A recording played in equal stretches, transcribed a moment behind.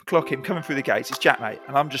clock him coming through the gates. It's JaackMaate,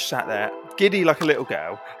 and I'm just sat there, giddy like a little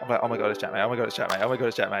girl. I'm like, oh my god, it's JaackMaate! Oh my god, it's JaackMaate! Oh my god,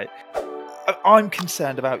 it's JaackMaate! I'm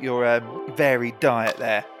concerned about your varied diet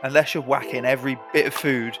there. Unless you're whacking every bit of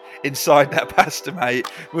food inside that pasta, mate,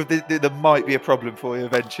 there might be a problem for you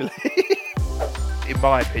eventually. In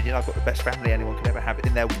my opinion, I've got the best family anyone could ever have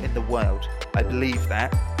in the world. I believe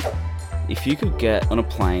that. If you could get on a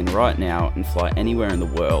plane right now and fly anywhere in the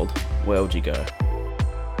world, where would you go?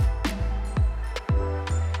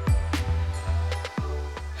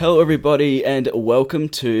 Hello everybody and welcome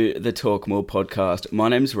to the Talk More podcast. My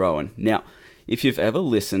name's Rowan. Now, if you've ever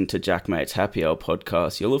listened to JaackMaate's Happy Hour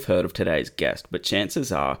podcast, you'll have heard of today's guest, but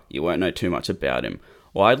chances are you won't know too much about him.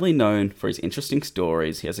 Widely known for his interesting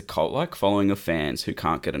stories, he has a cult-like following of fans who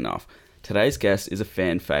can't get enough. Today's guest is a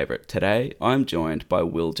fan favourite. Today, I'm joined by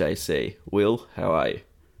Will JC. Will, how are you?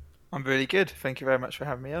 I'm really good. Thank you very much for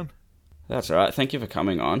having me on. That's all right. Thank you for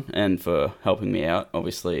coming on and for helping me out.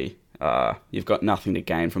 Obviously, you've got nothing to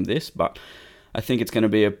gain from this, but I think it's going to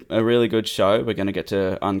be a really good show. We're going to get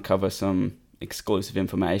to uncover some exclusive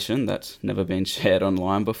information that's never been shared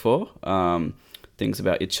online before. Things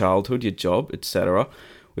about your childhood, your job, etc.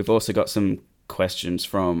 We've also got some questions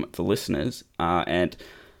from the listeners, and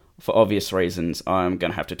for obvious reasons, I'm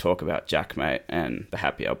going to have to talk about JaackMaate and the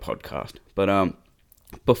Happy Hour podcast. But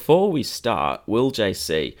before we start, Will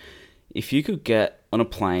JC, if you could get on a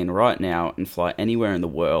plane right now and fly anywhere in the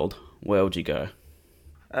world, where would you go?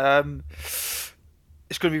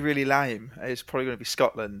 It's going to be really lame. It's probably going to be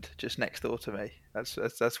Scotland, just next door to me.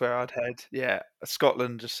 That's where I'd head. Yeah,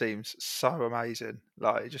 Scotland just seems so amazing.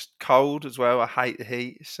 Like, just cold as well. I hate the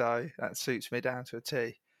heat, so that suits me down to a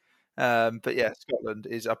T. But yeah, Scotland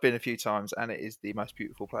is. I've been a few times, and it is the most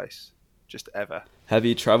beautiful place just ever. Have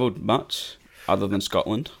you travelled much other than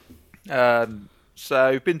Scotland?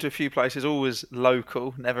 So been to a few places, always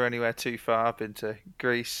local, never anywhere too far. Been to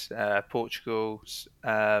Greece, Portugal,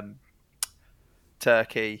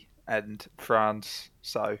 Turkey, and France.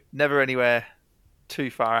 So never anywhere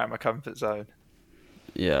too far out of my comfort zone.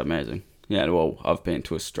 Yeah, amazing. Yeah, well, I've been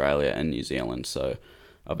to Australia and New Zealand, so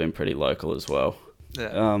I've been pretty local as well.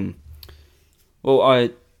 Yeah. Well,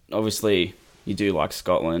 obviously you do like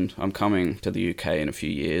Scotland. I'm coming to the UK in a few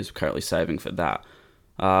years. Currently saving for that.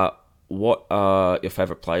 What are your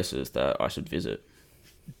favourite places that I should visit?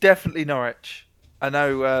 Definitely Norwich. I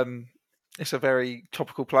know it's a very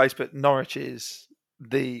topical place, but Norwich is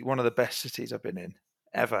one of the best cities I've been in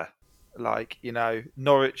ever. Like,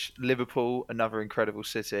 Norwich, Liverpool, another incredible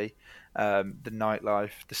city. The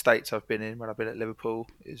nightlife, the states I've been in when I've been at Liverpool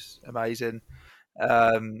is amazing.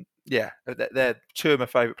 Yeah, they're two of my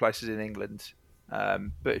favourite places in England.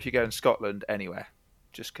 But if you go in Scotland, anywhere,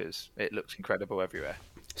 just because it looks incredible everywhere.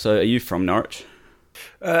 So, are you from Norwich?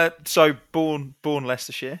 So born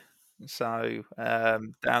Leicestershire. So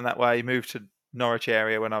down that way, moved to Norwich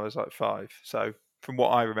area when I was like 5. So from what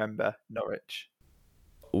I remember, Norwich.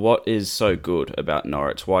 What is so good about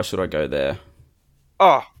Norwich? Why should I go there?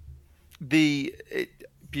 Oh,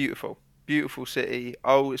 beautiful city.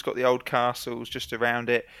 Oh, it's got the old castles just around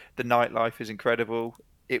it. The nightlife is incredible.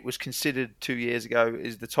 It was considered 2 years ago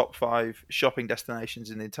as the top 5 shopping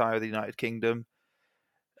destinations in the entire of the United Kingdom.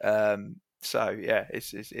 So yeah,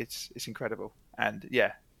 it's incredible, and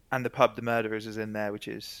yeah, and the pub, the Murderers, is in there, which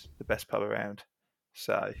is the best pub around.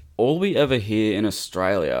 So all we ever hear in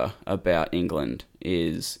Australia about England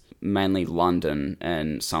is mainly London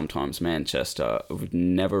and sometimes Manchester. We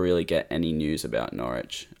never really get any news about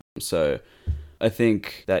Norwich. So I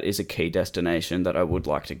think that is a key destination that I would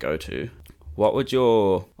like to go to.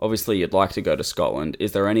 Obviously you'd like to go to Scotland.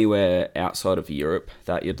 Is there anywhere outside of Europe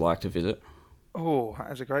that you'd like to visit? Oh,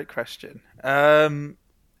 that's a great question. I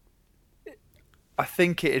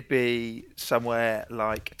think it'd be somewhere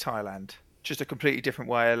like Thailand. Just a completely different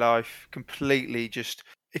way of life. Completely just,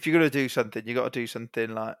 if you're going to do something, you got to do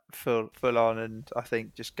something like full on. And I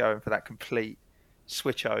think just going for that complete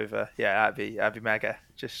switch over, yeah, that'd be mega.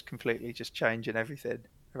 Just completely just changing everything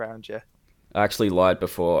around you. I actually lied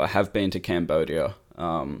before. I have been to Cambodia,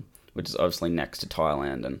 which is obviously next to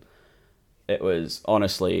Thailand, and it was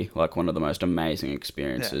honestly like one of the most amazing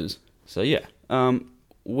experiences. Yeah. So yeah.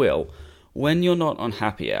 Will, when you're not on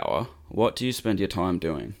Happy Hour, what do you spend your time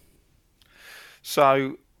doing?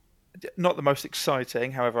 So, not the most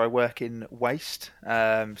exciting. However, I work in waste. So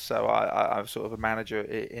I'm sort of a manager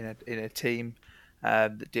in a team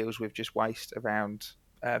that deals with just waste around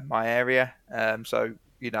my area. So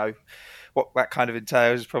what that kind of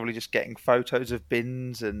entails is probably just getting photos of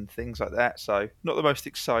bins and things like that. So not the most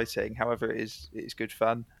exciting. However, it is good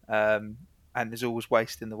fun. And there's always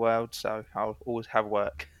waste in the world, so I'll always have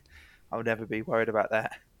work. I'll never be worried about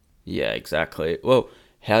that. Yeah, exactly. Well,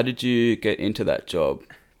 How did you get into that job?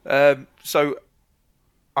 So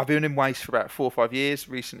I've been in waste for about 4 or 5 years.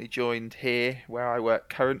 Recently joined here where I work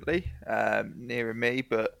currently, nearer me.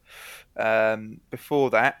 But before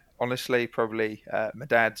that, honestly, probably my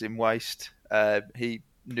dad's in waste. He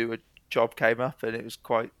knew a job came up and it was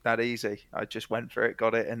quite that easy. I just went for it,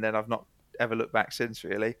 got it, and then I've not ever looked back since.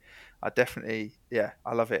 Really, I definitely, yeah,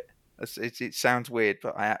 I love it. It sounds weird,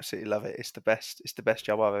 but I absolutely love it. It's the best. It's the best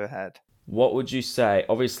job I've ever had. What would you say?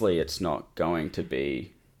 Obviously, it's not going to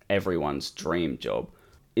be everyone's dream job.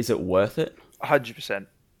 Is it worth it? 100%.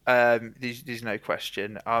 There's no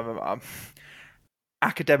question.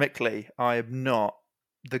 Academically, I am not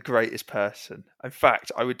the greatest person. In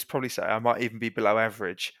fact, I would probably say I might even be below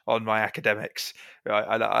average on my academics. Right?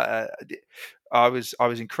 I was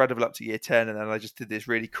incredible up to year 10, and then I just did this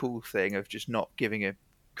really cool thing of just not giving a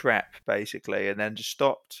crap basically, and then just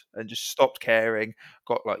stopped caring.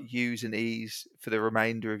 Got like U's and E's for the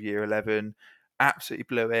remainder of year 11. Absolutely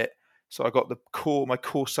blew it. So I got my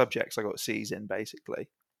core subjects. I got C's in basically.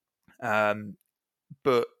 Um,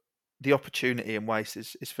 but the opportunity in waste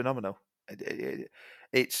is phenomenal.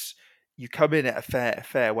 It's you come in at a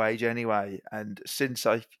fair wage anyway, and since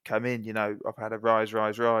I come in, I've had a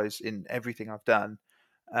rise in everything I've done.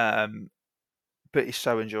 Um, but it's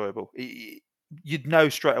so enjoyable. You'd know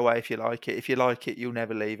straight away if you like it. If you like it, you'll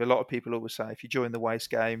never leave. A lot of people always say if you join the waste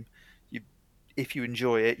game, you if you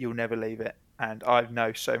enjoy it, you'll never leave it. And I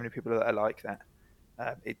know so many people that are like that.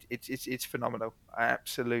 It's phenomenal.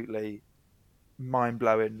 Absolutely mind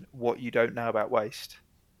blowing what you don't know about waste.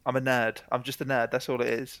 I'm a nerd. I'm just a nerd. That's all it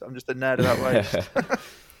is. I'm just a nerd about waste.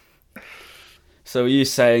 So, are you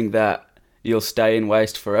saying that you'll stay in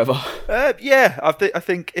waste forever? Yeah, I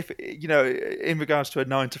think if in regards to a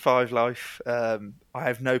 9 to 5 life, I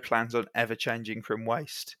have no plans on ever changing from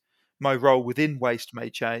waste. My role within waste may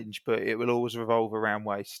change, but it will always revolve around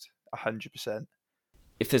waste. 100%.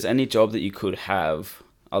 If there's any job that you could have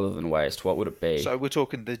other than waste, what would it be? So we're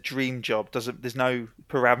talking the dream job. There's no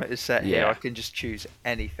parameters set here. I Yeah, can just choose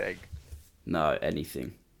anything. no,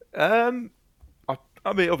 anything. Um,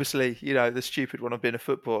 I mean, obviously, the stupid one. I've been a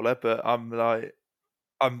footballer, but I'm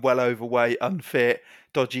well overweight, unfit,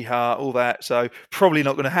 dodgy heart, all that. So probably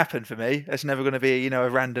not going to happen for me. It's never going to be, a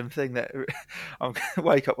random thing that I'm going to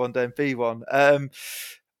wake up one day and be one.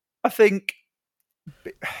 I think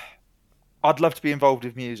I'd love to be involved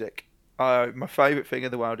with music. My favourite thing in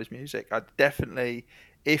the world is music. I definitely,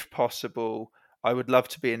 if possible, I would love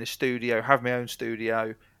to be in a studio, have my own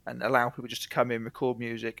studio, and allow people just to come in, record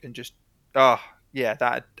music, and just, yeah,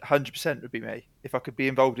 that 100% would be me. If I could be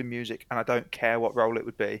involved in music, and I don't care what role it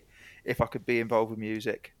would be, if I could be involved with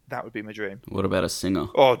music, that would be my dream. What about a singer?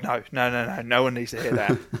 Oh no, no, no, no! No one needs to hear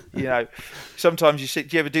that. You know, sometimes you sing.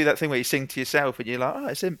 Do you ever do that thing where you sing to yourself and you're like, "Oh,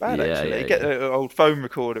 it isn't bad Yeah, actually." yeah, Get yeah. an old phone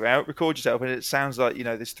recorder out, record yourself, and it sounds like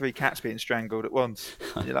there's 3 cats being strangled at once.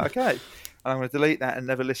 And you're like, "Okay, I'm going to delete that and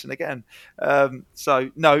never listen again." So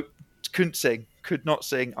no, couldn't sing, could not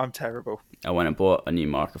sing. I'm terrible. I went and bought a new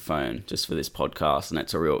microphone just for this podcast, and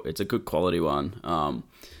it's a good quality one.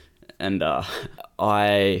 And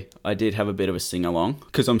I did have a bit of a sing along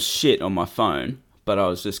because I'm shit on my phone, but I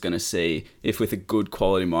was just gonna see if with a good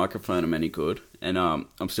quality microphone I'm any good, and I'm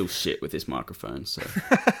still shit with this microphone. So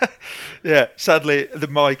Yeah, sadly the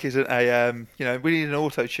mic isn't we need an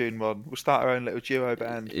auto tune one. We'll start our own little duo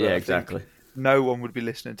band. But yeah, I think exactly. no one would be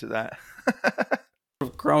listening to that.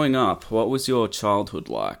 Growing up, what was your childhood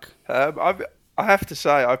like? I have to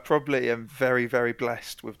say, I probably am very, very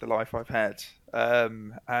blessed with the life I've had.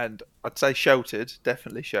 And I'd say sheltered,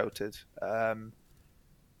 definitely sheltered.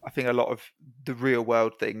 I think a lot of the real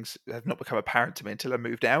world things have not become apparent to me until I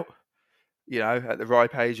moved out. At the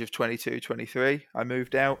ripe age of 22, 23, I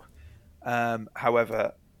moved out.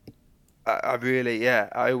 However, I really, yeah,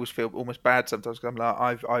 I always feel almost bad sometimes because I'm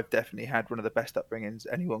like, I've definitely had one of the best upbringings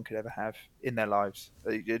anyone could ever have in their lives.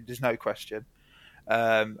 There's no question.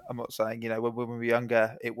 I'm not saying, when we were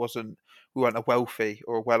younger, we weren't a wealthy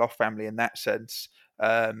or a well-off family in that sense.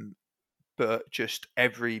 But just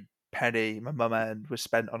every penny my mum earned was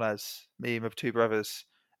spent on us, me and my 2 brothers.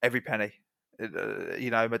 Every penny.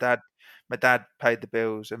 My dad paid the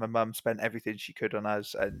bills, and my mum spent everything she could on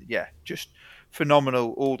us. And yeah, just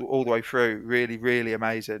phenomenal all the way through. Really, really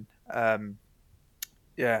amazing.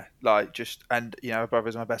 Yeah, like just and my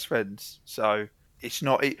brothers are my best friends, so it's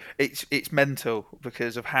not it's mental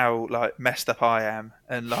because of how like messed up I am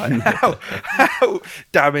and like how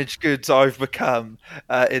damaged goods I've become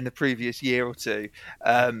in the previous year or two.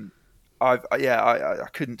 Um, I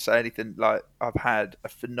couldn't say anything. Like I've had a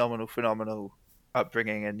phenomenal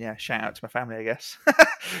upbringing, and yeah, shout out to my family, I guess,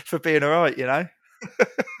 for being all right.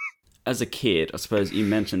 As a kid, I suppose you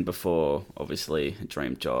mentioned before, obviously, a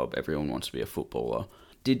dream job. Everyone wants to be a footballer.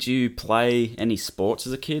 Did you play any sports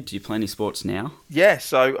as a kid? Do you play any sports now? Yeah,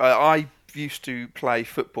 so I used to play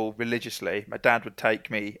football religiously. My dad would take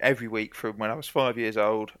me every week from when I was 5 years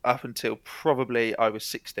old up until probably I was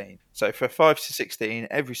 16. So for 5 to 16,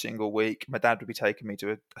 every single week, my dad would be taking me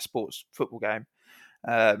to a sports football game.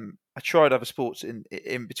 I tried other sports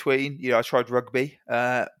in between. I tried rugby,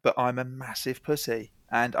 but I'm a massive pussy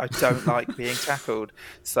and I don't like being tackled.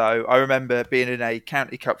 So I remember being in a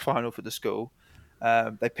county cup final for the school.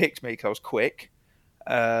 They picked me because I was quick.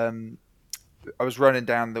 Um, I was running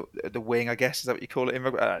down the wing, I guess, is that what you call it in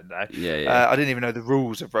rugby? I don't know. Yeah, yeah. I didn't even know the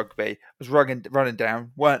rules of rugby. I was running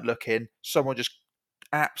down, weren't looking. Someone just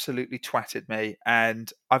absolutely twatted me,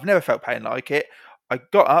 and I've never felt pain like it. I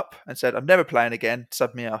got up and said, "I'm never playing again."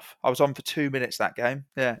 Subbed me off. I was on for 2 minutes that game.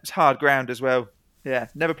 Yeah, it's hard ground as well. Yeah,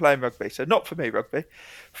 never playing rugby, so not for me. Rugby,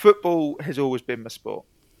 football has always been my sport.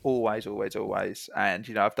 Always, always, always. And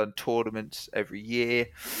I've done tournaments every year.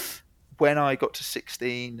 When I got to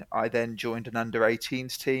 16, I then joined an under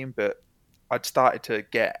 18s team, but I'd started to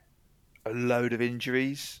get a load of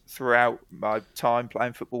injuries throughout my time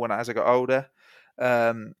playing football as I got older.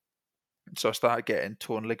 Um, so I started getting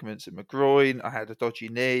torn ligaments in my groin. I had a dodgy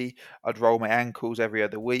knee. I'd roll my ankles every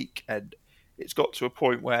other week. And it's got to a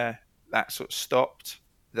point where that sort of stopped.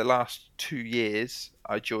 The last 2 years,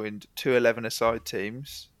 I joined two 11-a-side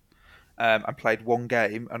teams and played one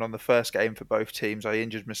game. And on the first game for both teams, I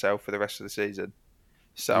injured myself for the rest of the season.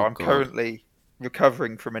 So Oh, I'm God. currently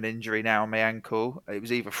recovering from an injury now on my ankle. It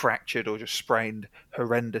was either fractured or just sprained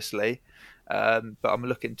horrendously. But I'm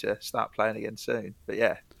looking to start playing again soon. But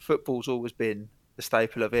yeah, football's always been the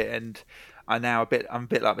staple of it, and I'm a bit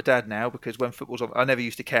like my dad now because when football's on, I never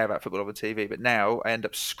used to care about football on the TV, but now I end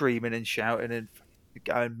up screaming and shouting and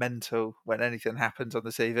going mental when anything happens on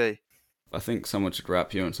the TV. I think someone should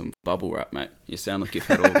wrap you in some bubble wrap, mate. You sound like you've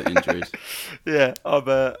had all the injuries. Yeah,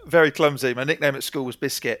 I'm very clumsy. My nickname at school was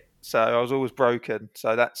Biscuit, so I was always broken.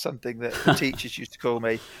 So that's something that the teachers used to call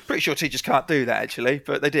me. Pretty sure teachers can't do that actually,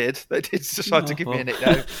 but they did. They did decide to give me a No.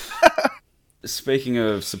 nickname. Speaking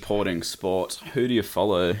of supporting sport, who do you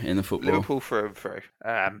follow in the football? Liverpool through and through.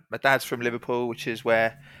 My dad's from Liverpool, which is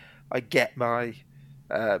where I get my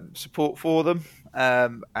support for them.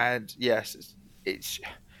 And yes,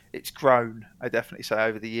 it's grown. I definitely say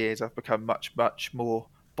over the years I've become much more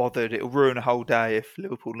bothered. It'll ruin a whole day if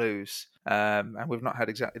Liverpool lose, and we've not had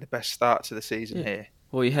exactly the best start to the season Yeah. here.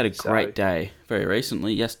 Well, you had a So great day very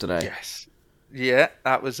recently, yesterday. yes, yeah,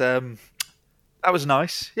 that was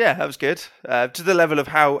nice. Yeah, that was good. To the level of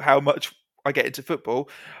how much I get into football,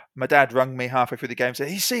 my dad rung me halfway through the game and said,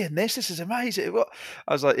 "He's seeing this. This is amazing." What?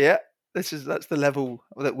 I was like, "Yeah, that's the level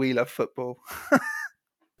that we love football."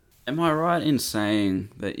 Am I right in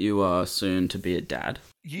saying that you are soon to be a dad?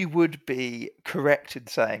 You would be correct in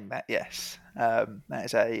saying that. Yes, that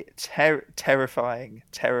is a terrifying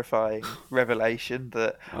revelation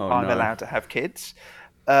that Oh, I'm no. allowed to have kids.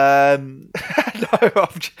 No,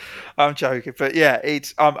 I'm joking, but yeah,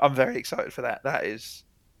 I'm very excited for that. That is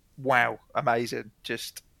wow, amazing,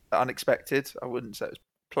 just unexpected. I wouldn't say it was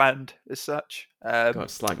planned as such.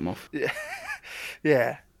 God, slag them off. Yeah,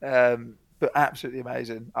 yeah, but absolutely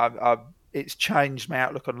amazing. It's changed my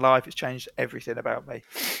outlook on life. It's changed everything about me.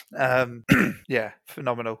 Um, yeah,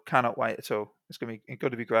 phenomenal. Cannot wait at all. It's going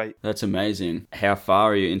to be great. That's amazing. How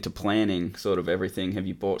far are you into planning sort of everything? Have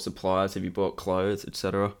you bought supplies? Have you bought clothes,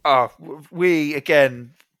 etc.? Oh, we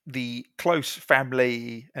again, the close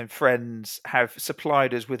family and friends have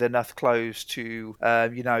supplied us with enough clothes to,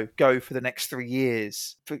 go for the next 3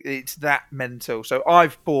 years. It's that mental. So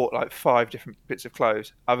I've bought like 5 different bits of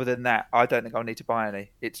clothes. Other than that, I don't think I'll need to buy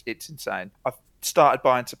any. It's insane. I've started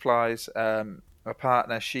buying supplies. My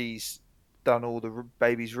partner, she's done all the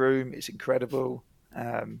baby's room. It's incredible.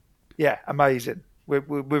 Yeah, amazing. We're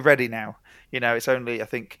ready now. It's only I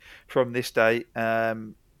think from this date.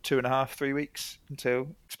 2.5, 3 weeks until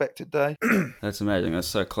expected day. That's amazing. That's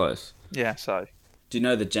so close. Yeah, so Do you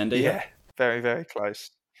know the gender yeah, yet? very, very close.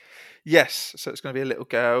 Yes, so it's going to be a little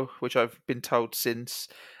girl, which I've been told since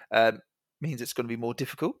means it's going to be more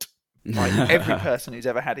difficult. Like every person who's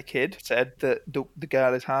ever had a kid said that the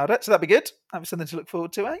girl is harder, so that'd be good. That'd be something to look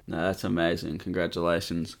forward to, eh? No, that's amazing.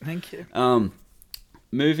 Congratulations. Thank you.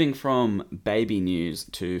 Moving from baby news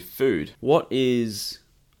to food. What's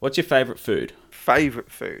your favourite food? Favorite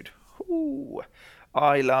food? Ooh,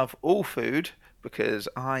 I love all food because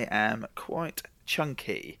I am quite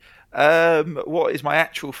chunky. What is my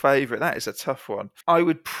actual favourite? That is a tough one. I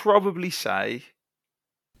would probably say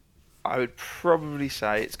I would probably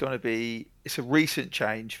say it's a recent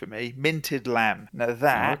change for me. Minted lamb. Now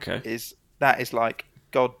Oh, okay. that is like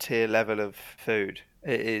god tier level of food.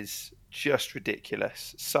 It is just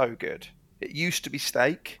ridiculous. So good. It used to be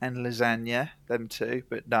steak and lasagna, them two,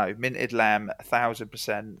 but no, minted lamb,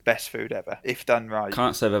 1,000% best food ever if done right.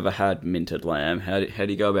 Can't say I've ever had minted lamb. How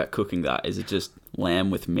do you go about cooking that? Is it just lamb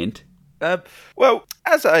with mint? Well,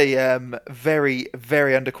 as a very,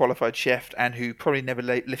 very underqualified chef and who probably never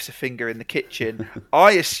lifts a finger in the kitchen,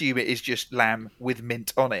 I assume it is just lamb with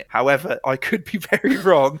mint on it. However, I could be very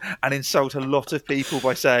wrong and insult a lot of people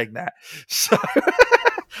by saying that. So,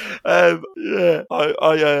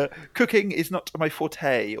 yeah, cooking is not my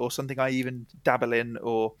forte or something I even dabble in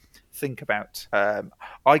or think about.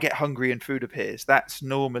 I get hungry and food appears. That's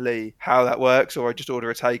normally how that works, or I just order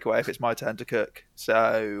a takeaway if it's my turn to cook.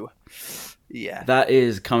 So, yeah. That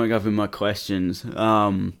is coming up in my questions.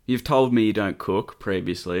 You've told me you don't cook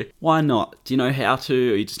previously. Why not? Do you know how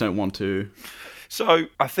to, or you just don't want to? So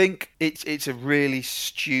I think it's a really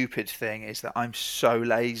stupid thing is that I'm so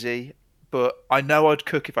lazy, but I know I'd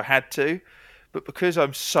cook if I had to. But because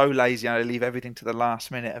I'm so lazy and I leave everything to the last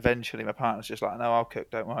minute, eventually my partner's just like, no, I'll cook,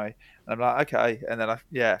 don't worry. And I'm like, okay. And then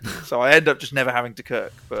so I end up just never having to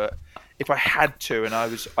cook. But if I had to, and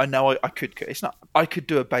I know I could cook. It's not, I could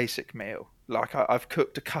do a basic meal. Like I've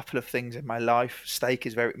cooked a couple of things in my life.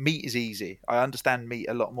 Meat is easy. I understand meat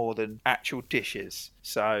a lot more than actual dishes.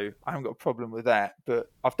 So I haven't got a problem with that. But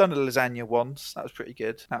I've done a lasagna once. That was pretty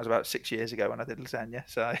good. That was about 6 years ago when I did lasagna.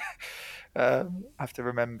 So I have to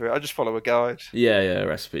remember it. I just follow a guide. Yeah,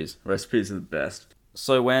 recipes. Recipes are the best.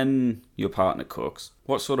 So when your partner cooks,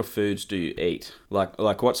 what sort of foods do you eat?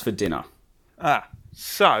 Like what's for dinner?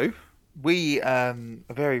 So we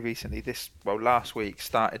very recently, last week,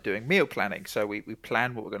 started doing meal planning. So we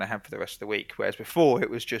plan what we're going to have for the rest of the week. Whereas before it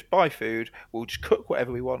was just buy food, we'll just cook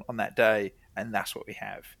whatever we want on that day, and that's what we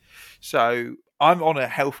have. So I'm on a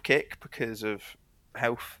health kick because of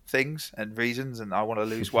health things and reasons, and I want to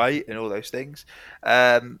lose weight and all those things.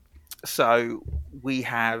 So we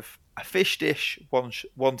have a fish dish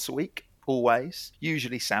once a week. Always,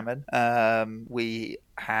 usually salmon. We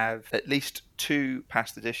have at least 2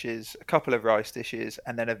 pasta dishes, a couple of rice dishes,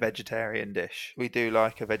 and then a vegetarian dish. We do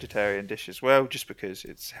like a vegetarian dish as well, just because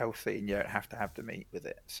it's healthy and you don't have to have the meat with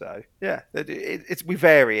it. So yeah, we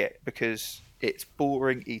vary it because it's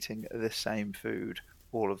boring eating the same food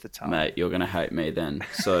all of the time. Mate, you're going to hate me then.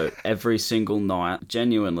 So every single night,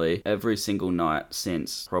 genuinely, every single night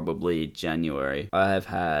since probably January, I have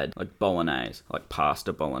had like bolognese, like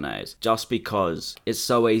pasta bolognese, just because it's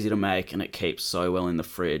so easy to make and it keeps so well in the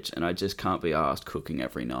fridge, and I just can't be asked cooking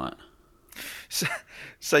every night.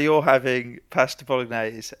 So you're having pasta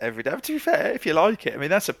bolognese every day. But to be fair, if you like it, I mean,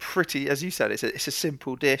 that's a pretty, as you said, it's a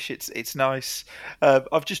simple dish. It's nice.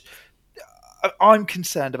 I'm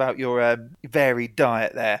concerned about your varied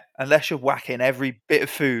diet there. Unless you're whacking every bit of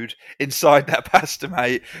food inside that pasta,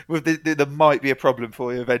 mate, there might be a problem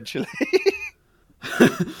for you eventually.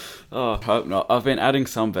 Oh, I hope not. I've been adding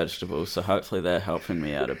some vegetables, so hopefully they're helping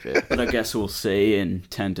me out a bit. But I guess we'll see in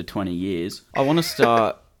 10 to 20 years. I want to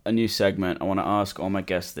start a new segment. I want to ask all my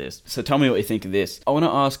guests this. So tell me what you think of this. I want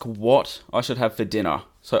to ask what I should have for dinner.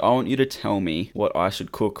 So I want you to tell me what I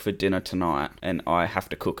should cook for dinner tonight, and I have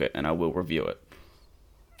to cook it, and I will review it.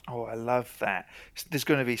 Oh, I love that. There's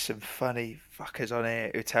going to be some funny fuckers on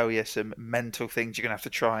here who tell you some mental things you're going to have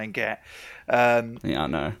to try and get. Yeah, I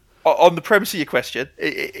know. On the premise of your question,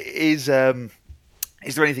 is there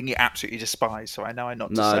anything you absolutely despise? So I know I'm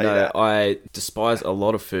not to say that. No, I despise a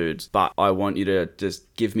lot of foods, but I want you to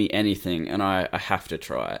just give me anything, and I have to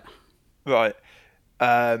try it. Right.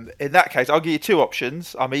 In that case, I'll give you 2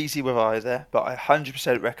 options. I'm easy with either, but I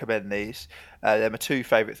 100% recommend these. They're my 2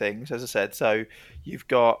 favourite things, as I said. So you've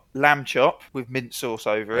got lamb chop with mint sauce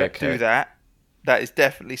over it. Okay. Do that. That is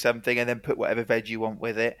definitely something, and then put whatever veg you want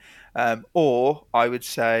with it. Or I would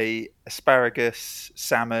say asparagus,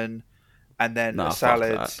 salmon, and then a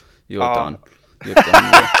salad. Fuck that. You're done. You're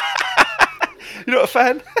done. You're not a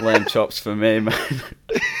fan? Lamb chops for me, man.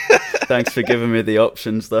 Thanks for giving me the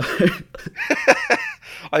options, though.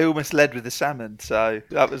 I almost led with the salmon, so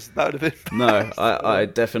that would have been. No, I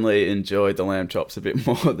definitely enjoyed the lamb chops a bit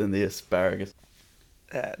more than the asparagus.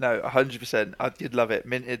 Yeah, no, 100%. You'd love it.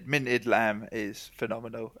 Minted lamb is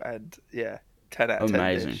phenomenal, and yeah, 10 out of 10.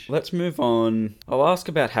 Amazing. Dish. Let's move on. I'll ask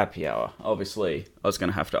about happy hour. Obviously, I was going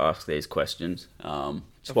to have to ask these questions.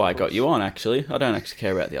 That's why I got you on, actually. I don't actually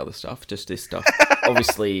care about the other stuff, just this stuff.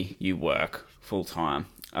 Obviously, you work full time.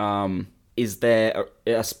 Is there...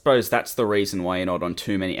 I suppose that's the reason why you're not on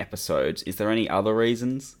too many episodes. Is there any other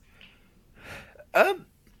reasons?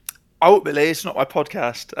 Ultimately, it's not my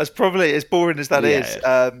podcast. As probably as boring as that is,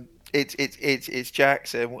 Yeah. it's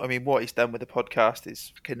Jack's. I mean, what he's done with the podcast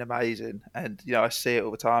is fucking amazing. And I see it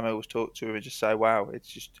all the time. I always talk to him and just say, "Wow, it's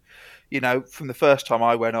just," from the first time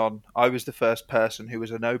I went on, I was the first person who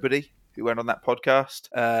was a nobody who went on that podcast.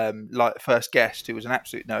 Like the first guest who was an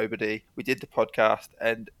absolute nobody. We did the podcast,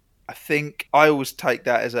 and I think I always take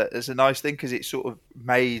that as a nice thing, because it sort of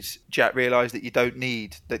made Jack realise that you don't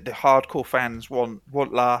need that. The hardcore fans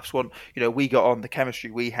want laughs, we got on, the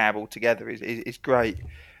chemistry we have all together is great.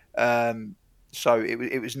 So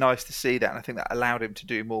it was nice to see that, and I think that allowed him to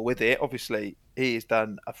do more with it. Obviously, he has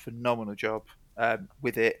done a phenomenal job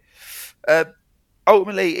with it.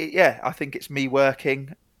 Ultimately, I think it's me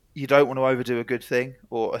working. You don't want to overdo a good thing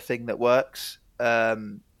or a thing that works.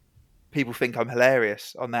 People think I'm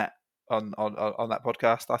hilarious on that on that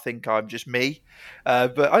podcast. I think I'm just me,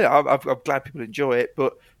 but I'm glad people enjoy it.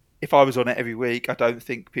 But if I was on it every week, I don't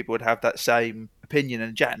think people would have that same opinion,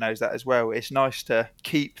 and Jack knows that as well. It's nice to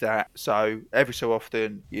keep that. So every so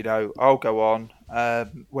often, I'll go on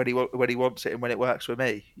when he wants it and when it works for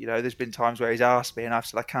me. There's been times where he's asked me and I've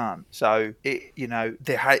said I can't. So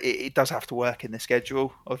it does have to work in the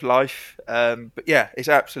schedule of life. But yeah, it's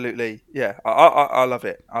absolutely I love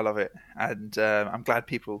it. I love it, and I'm glad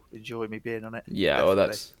people enjoy me being on it. Yeah,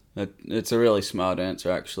 Definitely. well, it's a really smart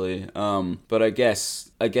answer, actually. But I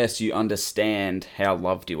guess you understand how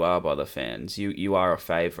loved you are by the fans. You are a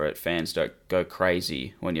favourite. Fans don't go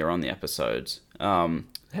crazy when you're on the episodes. How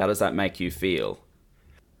does that make you feel?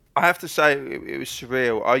 I have to say it was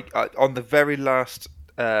surreal. I on the very last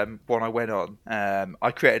one I went on,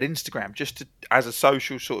 I created Instagram just as a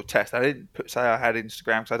social sort of test. I didn't say I had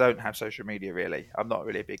Instagram because I don't have social media really. I'm not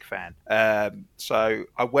really a big fan. So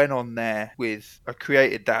I went on there I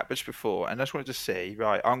created that just before, and I just wanted to see,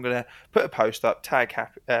 right, I'm going to put a post up, tag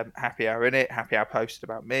Happy Hour in it. Happy Hour posted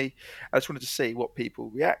about me. I just wanted to see what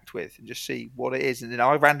people react with and just see what it is. And then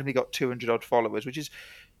I randomly got 200 odd followers, which is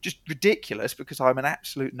just ridiculous because I'm an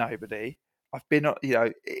absolute nobody. I've been,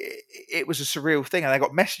 it was a surreal thing, and I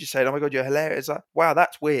got messages saying, "Oh my god, you're hilarious!" Like, wow,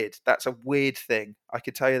 that's weird. That's a weird thing. I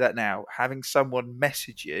could tell you that now. Having someone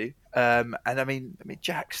message you, and I mean,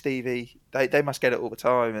 Jack, Stevie, they must get it all the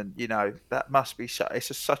time, and that must be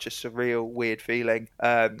it's such a surreal, weird feeling.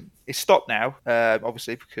 It's stopped now,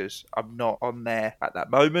 obviously because I'm not on there at that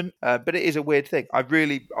moment, but it is a weird thing.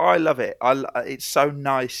 I love it. It's so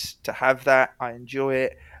nice to have that. I enjoy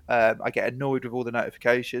it. I get annoyed with all the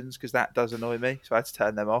notifications because that does annoy me, so I had to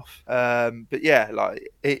turn them off. But yeah, like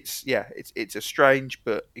it's a strange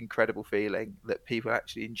but incredible feeling that people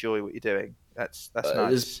actually enjoy what you're doing. That's nice.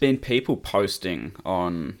 There's been people posting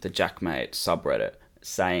on the JaackMaate subreddit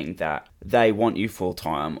saying that they want you full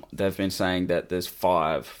time. They've been saying that there's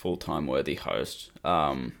 5 full-time worthy hosts.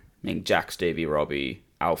 Jack, Stevie, Robbie,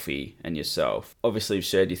 Alfie, and yourself. Obviously, you've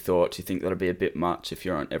shared your thoughts. You think that'll be a bit much if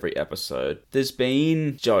you're on every episode. There's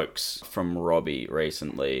been jokes from Robbie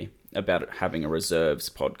recently about having a reserves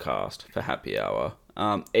podcast for Happy Hour.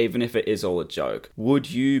 Even if it is all a joke,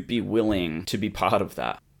 would you be willing to be part of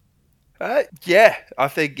that? Yeah, I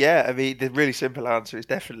think I mean, the really simple answer is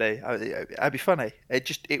definitely. It'd be funny.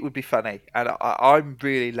 It would be funny, and I'm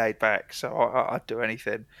really laid back, so I'd do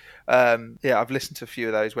anything. I've listened to a few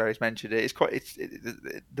of those where he's mentioned it.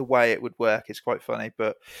 The way it would work is quite funny,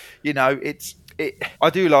 but I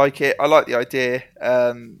do like it. I like the idea.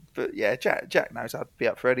 But yeah, Jack knows I'd be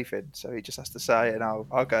up for anything, so he just has to say it, and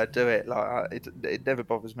I'll go and do it. Like it never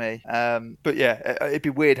bothers me. But yeah, it'd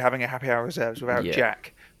be weird having a Happy Hour reserves without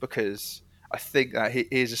Jack, because I think that he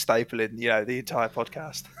is a staple in the entire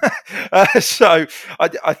podcast. So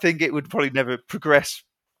I think it would probably never progress.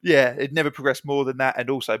 Yeah, it'd never progress more than that, and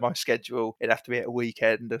also my schedule, it'd have to be at a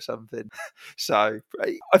weekend or something. So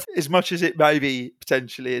as much as it maybe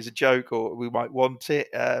potentially is a joke or we might want it,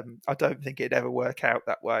 I don't think it'd ever work out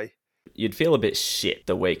that way. You'd feel a bit shit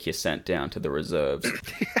the week you're sent down to the reserves.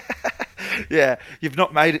 Yeah, you've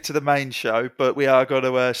not made it to the main show, but we are going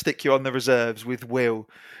to stick you on the reserves with Will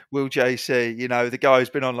JC. The guy who's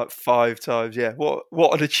been on like 5 times. Yeah, what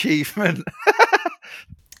an achievement.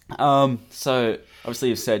 So obviously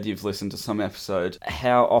you've said you've listened to some episodes.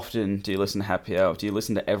 How often do you listen to Happy Hour? Do you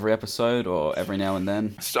listen to every episode or every now and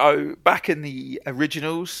then? So back in the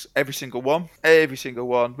originals, every single one,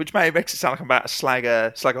 which makes it sound like I'm about to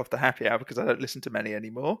slag off the Happy Hour because I don't listen to many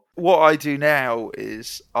anymore. What I do now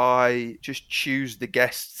is I just choose the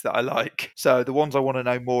guests that I like. So the ones I want to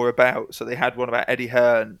know more about. So they had one about Eddie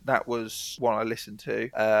Hearn. That was one I listened to.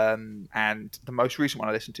 And the most recent one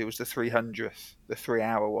I listened to was the 300th, the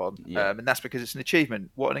 3-hour one. And that's because it's an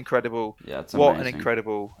achievement. What an incredible,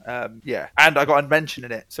 amazing. And I got a mention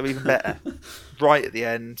in it, so even better. Right at the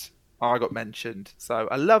end, I got mentioned. So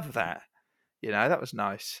I love that. That was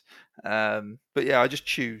nice. But yeah, I just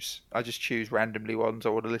choose randomly ones I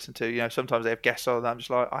want to listen to. Sometimes they have guests on, and I'm just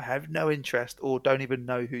like, I have no interest or don't even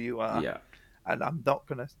know who you are. Yeah. And I'm not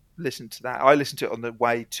going to listen to that. I listen to it on the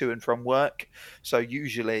way to and from work. So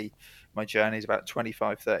usually my journey is about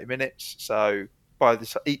 25, 30 minutes. So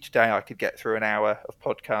each day I could get through an hour of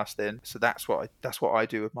podcasting. So that's what I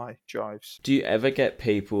do with my drives. Do you ever get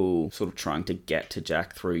people sort of trying to get to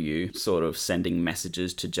Jack through you, sort of sending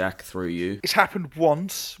messages to Jack through you? It's happened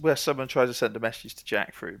once where someone tries to send a message to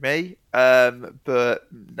Jack through me. But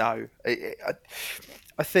no,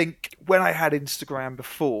 I think when I had Instagram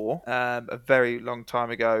before, a very long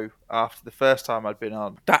time ago, after the first time I'd been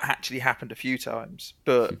on, that actually happened a few times.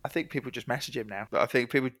 But I think people just message him now. But I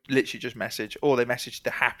think people literally just message, or they message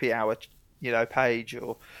the happy hour, page,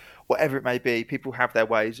 or whatever it may be. People have their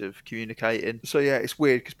ways of communicating. So yeah, it's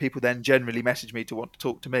weird because people then generally message me to want to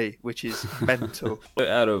talk to me, which is mental.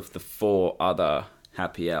 Out of the 4 other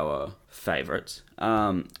happy hour favourites,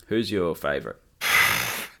 who's your favourite?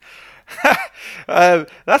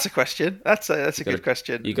 That's a question. That's a good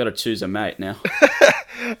question. You got to choose a mate now.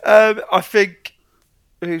 I think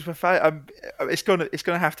who's my favourite? It's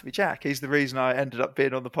gonna have to be Jack. He's the reason I ended up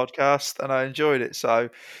being on the podcast, and I enjoyed it. So,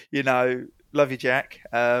 love you, Jack.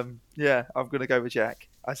 Yeah, I'm gonna go with Jack.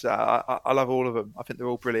 I love all of them. I think they're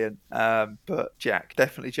all brilliant. But Jack,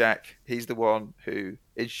 definitely Jack. He's the one who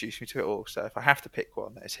introduced me to it all. So if I have to pick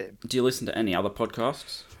one, it's him. Do you listen to any other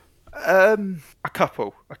podcasts? A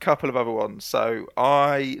couple of other ones. So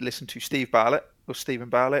I listen to Stephen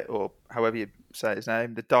Bartlett, or however you say his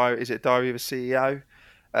name. Diary of a CEO?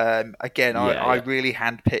 Again, I really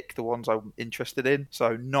handpick the ones I'm interested in.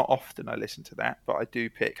 So not often I listen to that, but I do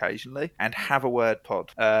pick occasionally. And Have a Word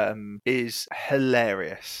Pod is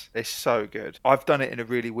hilarious. It's so good. I've done it in a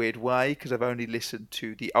really weird way because I've only listened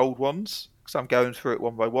to the old ones. So I'm going through it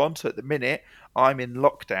one by one. So at the minute, I'm in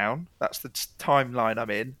lockdown. That's the timeline I'm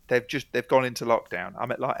in. They've gone into lockdown.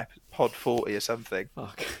 I'm at like pod 40 or something.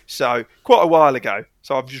 Fuck. So quite a while ago.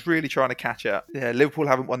 So I'm just really trying to catch up. Yeah, Liverpool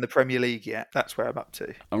haven't won the Premier League yet. That's where I'm up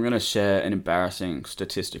to. I'm going to share an embarrassing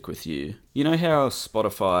statistic with you. You know how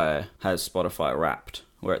Spotify has Spotify Wrapped,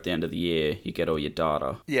 where at the end of the year you get all your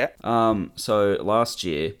data? Yeah. So last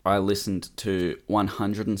year I listened to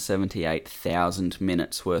 178,000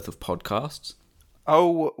 minutes worth of podcasts.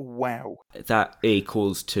 Oh, wow. That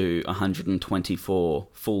equals to 124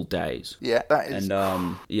 full days. Yeah, that is... And,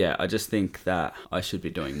 I just think that I should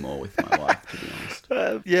be doing more with my life, to be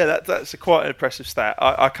honest. That's quite an impressive stat.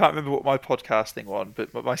 I can't remember what my podcasting one,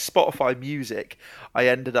 but my Spotify music, I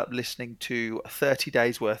ended up listening to 30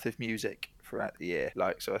 days worth of music throughout the year,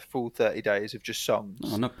 so a full 30 days of just songs.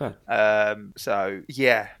 Oh, not bad. So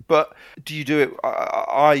yeah, but do you do it?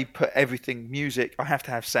 I put everything music. I have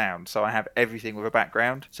to have sound, so I have everything with a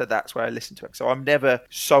background. So that's where I listen to it. So I'm never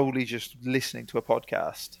solely just listening to a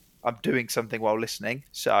podcast. I'm doing something while listening.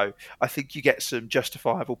 So I think you get some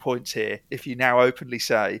justifiable points here if you now openly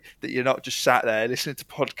say that you're not just sat there listening to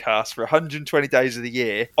podcasts for 120 days of the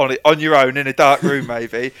year on your own in a dark room,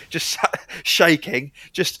 maybe, just sat, shaking,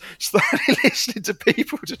 just slowly listening to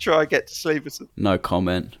people to try and get to sleep. No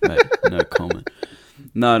comment, mate. No comment.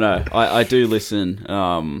 No. I do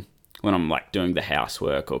listen when I'm doing the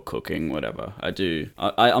housework or cooking, whatever. I do.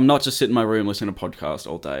 I'm not just sitting in my room listening to podcasts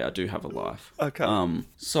all day. I do have a life. Okay.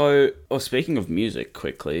 Speaking of music,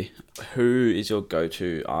 quickly, who is your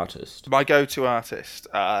go-to artist? My go-to artist.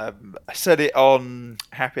 I said it on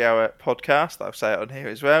Happy Hour podcast. I'll say it on here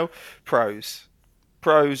as well. Pros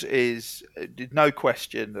is, no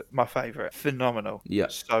question, my favourite. Phenomenal. Yeah.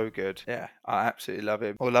 So good. Yeah, I absolutely love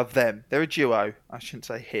him. Or love them. They're a duo. I shouldn't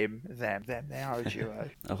say him, them. They are a duo.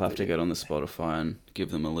 I'll have to get on the Spotify and give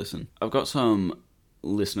them a listen. I've got some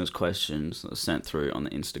listeners' questions that were sent through on the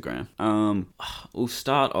Instagram. We'll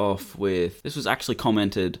start off with, this was actually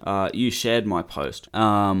commented, you shared my post.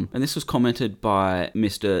 And this was commented by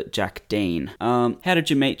Mr. Jack Dean. How did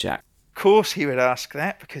you meet Jack? Of course he would ask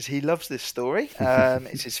that because he loves this story.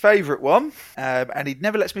 It's his favourite one, and he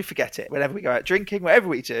never lets me forget it. Whenever we go out drinking, whatever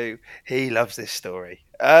we do, he loves this story.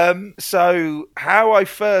 So how I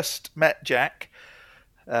first met Jack,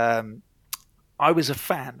 I was a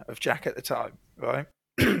fan of Jack at the time, right?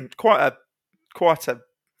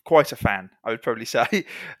 Quite a fan, I would probably say.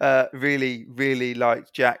 Really, really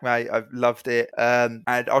liked JaackMaate. I loved it. And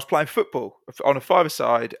I was playing football on a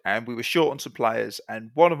five-a-side, and we were short on some players.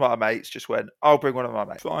 And one of my mates just went, "I'll bring one of my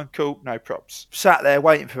mates." Fine, cool, no props. Sat there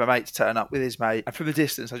waiting for my mate to turn up with his mate. And from the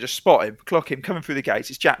distance, I just spot him, clock him coming through the gates.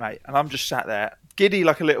 It's JaackMaate. And I'm just sat there giddy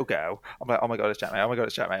like a little girl. I'm like, oh my God, it's JaackMaate. Oh my God,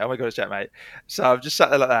 it's JaackMaate. Oh my God, it's JaackMaate. So I've just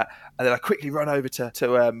sat there like that. And then I quickly run over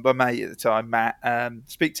to my mate at the time, Matt,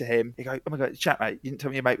 speak to him. He goes, oh my God, it's JaackMaate. You didn't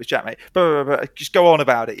tell me your mate was JaackMaate. But just go on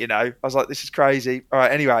about it, you know. I was like, this is crazy. All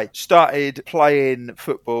right, anyway, started playing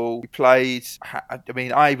football. We played,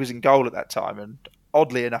 I was in goal at that time, and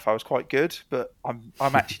oddly enough, I was quite good, but I'm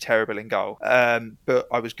actually terrible in goal. But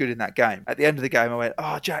I was good in that game. At the end of the game, I went,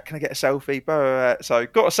 oh, Jack, can I get a selfie? So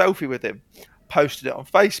got a selfie with him, posted it on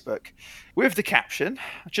Facebook with the caption,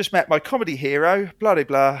 I just met my comedy hero, blah, blah,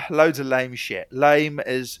 blah, loads of lame shit. Lame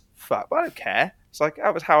as fuck. But I don't care. It's like,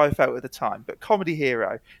 that was how I felt at the time. But comedy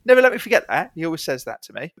hero. Never let me forget that. He always says that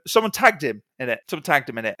to me. Someone tagged him in it.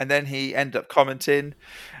 And then he ended up commenting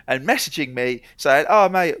and messaging me saying, oh,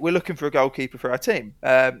 mate, we're looking for a goalkeeper for our team.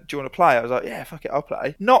 Do you want to play? I was like, yeah, fuck it, I'll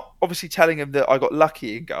play. Not obviously telling him that I got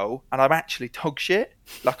lucky in goal and I'm actually dog shit.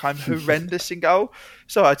 Like, I'm horrendous in goal.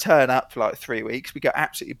 So I turn up for like 3 weeks. We got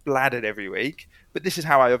absolutely bladdered every week. But this is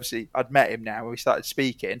how I'd met him now when we started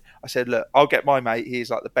speaking. I said, look, I'll get my mate. He's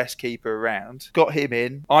like the best keeper around. Got him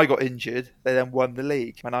in. I got injured. They then won the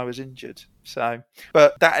league when I was injured. So,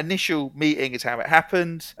 but that initial meeting is how it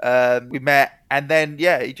happened. We met, and then,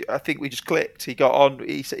 I think we just clicked. He got on.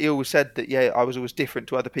 He always said that, I was always different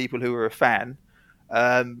to other people who were a fan.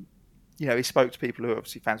 He spoke to people who were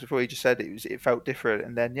obviously fans before. He just said it felt different.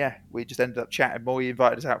 And then, we just ended up chatting more. He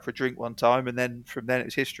invited us out for a drink one time. And then from then it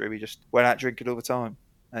was history. We just went out drinking all the time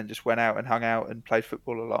and just went out and hung out and played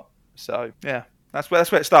football a lot. So, that's where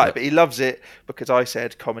it started. Yeah. But he loves it because I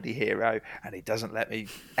said comedy hero and he doesn't let me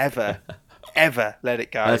ever let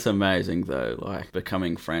it go. That's amazing, though, like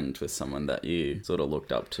becoming friends with someone that you sort of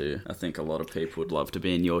looked up to. I think a lot of people would love to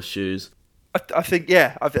be in your shoes. I think,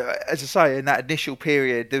 as I say, in that initial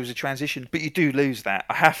period, there was a transition, but you do lose that.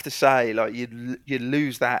 I have to say, like, you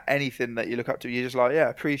lose that, anything that you look up to, you're just like, I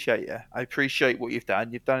appreciate you. I appreciate what you've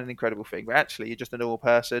done. You've done an incredible thing, but actually, you're just a normal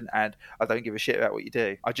person, and I don't give a shit about what you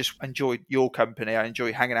do. I just enjoy your company. I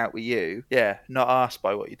enjoy hanging out with you. Yeah, not asked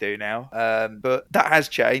by what you do now. But that has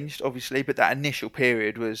changed, obviously, but that initial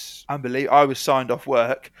period was unbelievable. I was signed off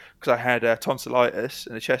work because I had tonsillitis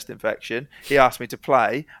and a chest infection. He asked me to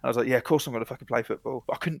play, and I was like, of course I'm going to fucking play football.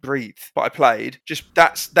 But I couldn't breathe, but I played. Just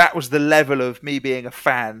that was the level of me being a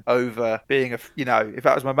fan over being if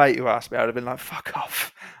that was my mate who asked me, I'd have been like, fuck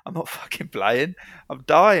off, I'm not fucking playing, I'm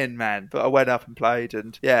dying, man. But I went up and played,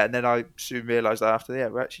 and then I soon realised after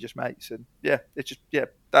we're actually just mates, and it's just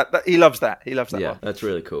that he loves that. He loves that. Yeah, that's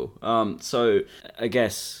really cool. So I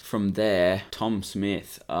guess from there, Tom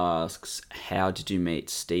Smith asks, how did you meet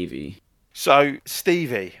Stevie? So,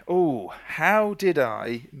 Stevie. Oh, how did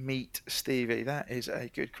I meet Stevie? That is a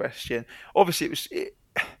good question. Obviously,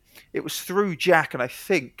 it was through Jack, and I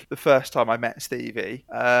think the first time I met Stevie,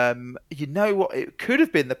 you know what? It could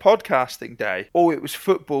have been the podcasting day, or it was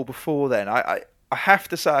football before then. I have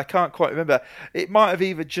to say, I can't quite remember. It might have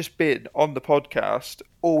either just been on the podcast,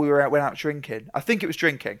 or we went out drinking. I think it was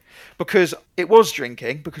drinking,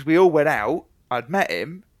 because we all went out. I'd met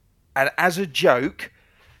him, and as a joke,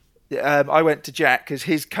 I went to Jack because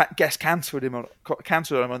his guest cancelled him on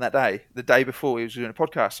that day, the day before he was doing a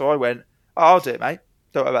podcast. So I went, I'll do it, mate.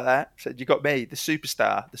 Don't worry about that. I said, you got me, the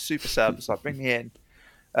superstar, the super sub. It's like, bring me in.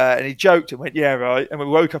 And he joked and went, yeah, right. And we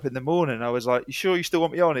woke up in the morning. I was like, you sure you still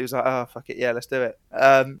want me on? He was like, oh, fuck it. Yeah, let's do it.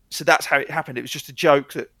 So that's how it happened. It was just a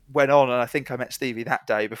joke that went on. And I think I met Stevie that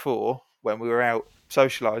day before when we were out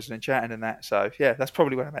socialising and chatting and that. So, that's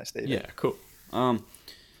probably when I met Stevie. Yeah, cool.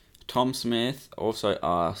 Tom Smith also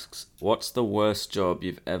asks, what's the worst job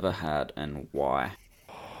you've ever had and why?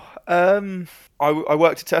 I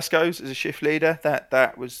worked at Tesco's as a shift leader.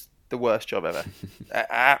 That was the worst job ever. I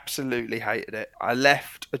absolutely hated it. I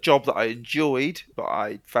left a job that I enjoyed, but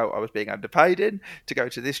I felt I was being underpaid in, to go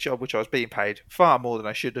to this job, which I was being paid far more than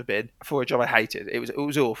I should have been, for a job I hated. It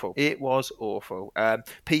was awful. It was awful.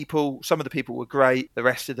 Some of the people were great. The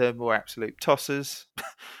rest of them were absolute tossers.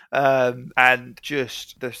 And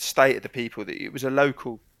just the state of the people, it was a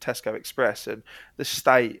local Tesco Express, and the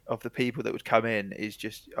state of the people that would come in is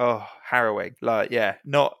just harrowing. Like,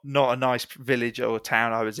 not a nice village or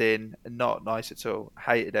town I was in, and not nice at all.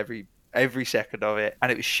 Hated every second of it,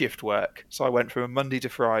 and it was shift work. So I went from a Monday to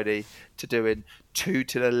Friday to doing 2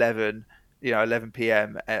 till 11, 11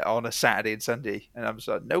 p.m. on a Saturday and Sunday, and I was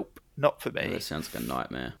like, nope, not for me. That sounds like a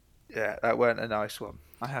nightmare. Yeah, that weren't a nice one,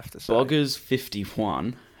 I have to say.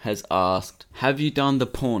 Boggers51 has asked, have you done the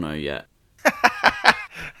porno yet?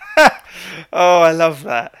 Oh, I love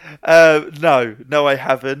that. No, I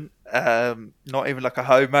haven't. Not even like a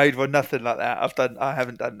homemade one, nothing like that. I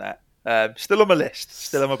haven't done that. Still on my list.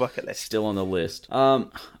 Still on my bucket list. Still on the list.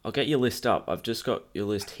 I'll get your list up. I've just got your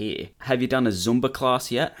list here. Have you done a Zumba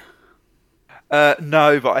class yet?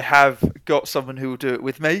 No, but I have got someone who will do it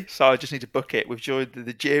with me, so I just need to book it. We've joined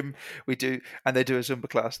the gym, we do, and they do a Zumba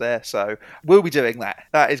class there, so we'll be doing that.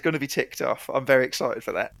 That is going to be ticked off. I'm very excited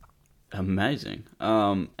for that. Amazing.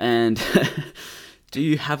 And do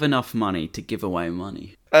you have enough money to give away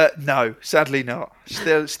money? No, sadly not.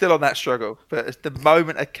 Still on that struggle. But at the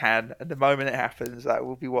moment I can, and the moment it happens, that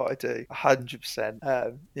will be what I do.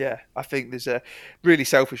 100%. Yeah, I think there's a really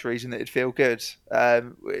selfish reason that it'd feel good.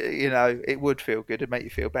 It would feel good. It'd make you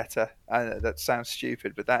feel better. And that sounds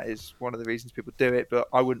stupid, but that is one of the reasons people do it. But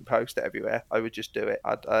I wouldn't post it everywhere. I would just do it.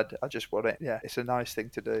 I just want it. Yeah, it's a nice thing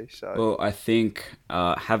to do. So. Well, I think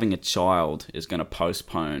having a child is going to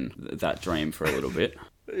postpone that dream for a little bit.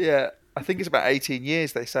 Yeah. I think it's about 18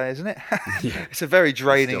 years, they say, isn't it? Yeah. It's a very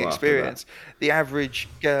draining experience. The average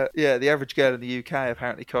girl in the UK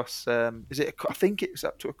apparently costs, I think it's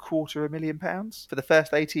up to £250,000 for the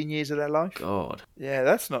first 18 years of their life. God. Yeah,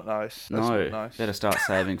 that's not nice. That's not nice. Better start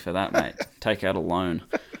saving for that, mate. Take out a loan.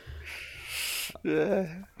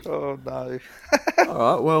 Yeah. Oh, no.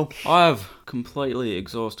 All right, well, I've completely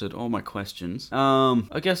exhausted all my questions.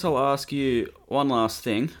 I guess I'll ask you one last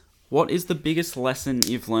thing. What is the biggest lesson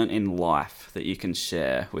you've learnt in life that you can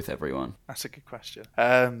share with everyone? That's a good question.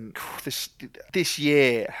 This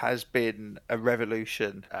year has been a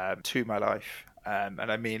revolution to my life. And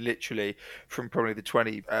I mean literally from probably the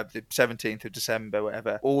 17th of December,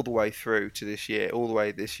 whatever, all the way through to this year,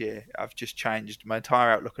 I've just changed. My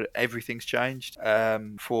entire outlook at everything's changed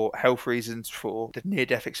for health reasons, for the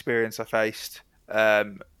near-death experience I faced,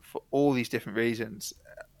 for all these different reasons.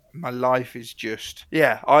 My life is just,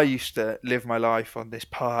 I used to live my life on this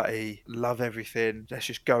party, love everything, let's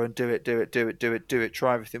just go and do it,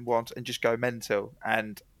 try everything once and just go mental.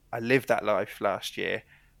 And I lived that life last year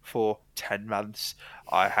for 10 months.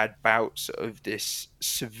 I had bouts of this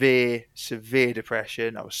severe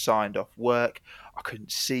depression. I was signed off work. I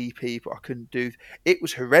couldn't see people. It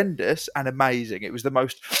was horrendous and amazing. It was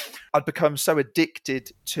I'd become so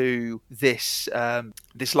addicted to this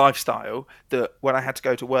lifestyle that when I had to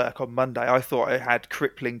go to work on Monday, I thought I had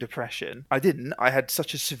crippling depression. I didn't. I had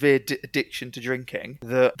such a severe addiction to drinking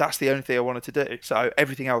that that's the only thing I wanted to do. So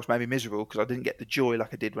everything else made me miserable because I didn't get the joy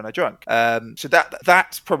like I did when I drank. So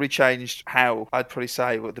that's probably changed how I'd probably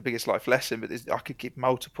say the biggest life lesson, but I could give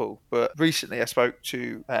multiple. But recently I spoke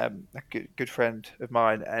to a good friend of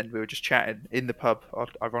mine and we were just chatting in the pub,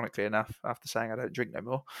 ironically enough, after saying I don't drink no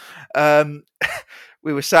more.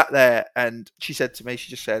 We were sat there and she said to me,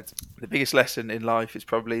 the biggest lesson in life is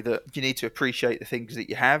probably that you need to appreciate the things that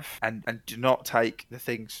you have and do not take the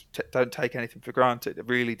things, don't take anything for granted.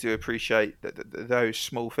 Really do appreciate those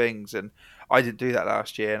small things. And I didn't do that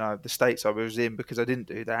last year, and the states I was in because I didn't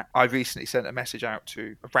do that. I recently sent a message out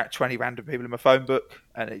to about 20 random people in my phone book,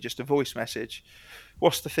 and it's just a voice message.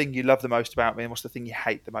 What's the thing you love the most about me, and what's the thing you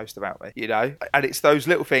hate the most about me? And it's those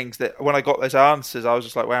little things that when I got those answers, I was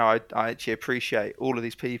just like, wow, I actually appreciate all of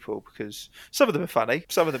these people, because some of them are funny,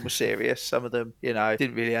 some of them were serious, some of them,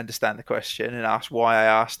 didn't really understand the question and asked why I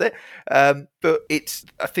asked it. But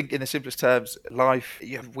I think in the simplest terms, life,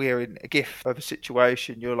 we're in a gift of a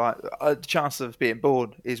situation. You're like, the chance of being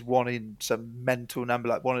born is one in some mental number,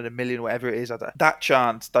 like 1 in a million, whatever it is. That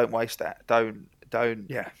chance, don't waste that. Don't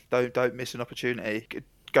miss an opportunity.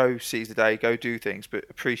 Go seize the day, go do things, but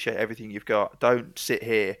appreciate everything you've got. Don't sit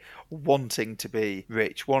here wanting to be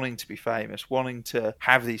rich, wanting to be famous, wanting to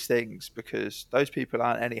have these things, because those people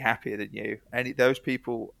aren't any happier than you. Those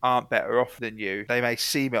people aren't better off than you. They may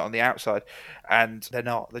seem it on the outside, and they're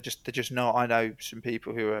not. They're just not. I know some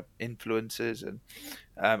people who are influencers and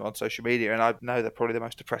on social media, and I know they're probably the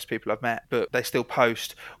most depressed people I've met, but they still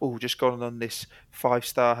post, just gone on this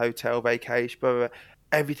 5-star hotel vacation, blah, blah, blah.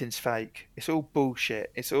 Everything's fake. It's all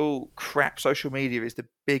bullshit. It's all crap. Social media is the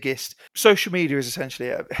biggest. Social media is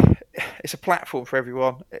essentially it's a platform for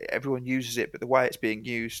everyone. Everyone uses it, but the way it's being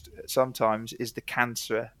used sometimes is the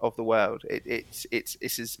cancer of the world. It's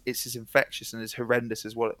as infectious and as horrendous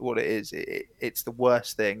as what it is. It's the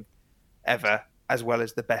worst thing ever, as well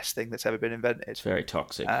as the best thing that's ever been invented. It's very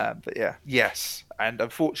toxic. But yeah, yes. And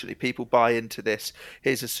unfortunately, people buy into this.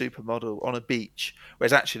 Here's a supermodel on a beach,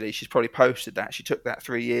 whereas actually she's probably posted that. She took that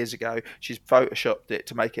 3 years ago. She's photoshopped it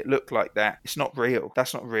to make it look like that. It's not real.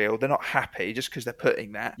 That's not real. They're not happy just because they're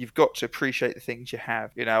putting that. You've got to appreciate the things you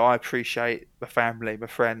have. I appreciate my family, my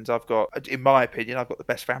friends. In my opinion, I've got the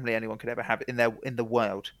best family anyone could ever have in the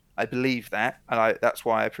world. I believe that, and that's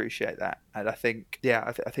why I appreciate that. And I think,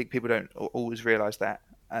 I think people don't always realise that.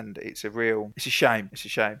 and it's a shame. It's a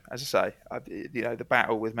shame. As I say, the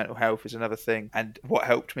battle with mental health is another thing, and what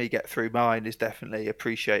helped me get through mine is definitely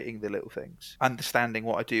appreciating the little things, understanding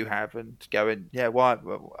what I do have, and going, yeah, why?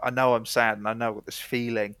 Well, I know I'm sad, and I know what this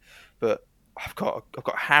feeling, but I've got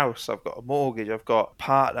a house, I've got a mortgage, I've got a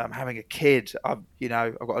partner, I'm having a kid, I've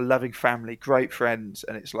got a loving family, great friends,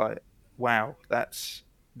 and it's like, wow, that's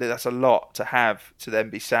a lot to have to then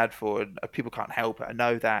be sad for, and people can't help it. I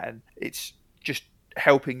know that, and it's just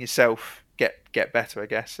helping yourself get better, I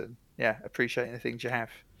guess, and yeah, appreciating the things you have.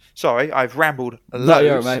 Sorry, I've rambled loads. No,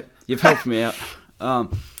 you're right, mate. You've helped me out.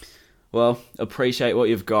 Well, appreciate what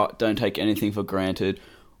you've got. Don't take anything for granted.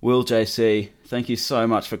 Will JC, thank you so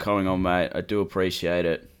much for coming on, mate. I do appreciate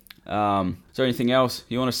it. Is there anything else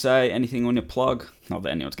you want to say? Anything on your plug? Not that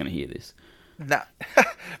anyone's going to hear this. No,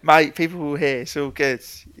 mate, people will hear. It's all good.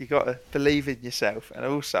 You got to believe in yourself, and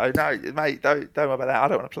also, no, mate, don't worry about that. I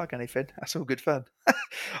don't want to plug anything. That's all good fun.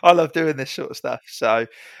 I love doing this sort of stuff. So,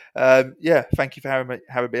 yeah, thank you for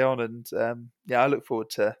having me on, and yeah, I look forward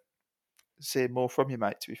to seeing more from you,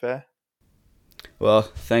 mate. To be fair. Well,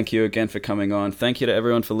 thank you again for coming on. Thank you to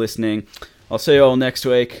everyone for listening. I'll see you all next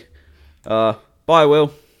week. Bye,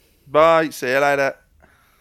 Will. Bye. See you later.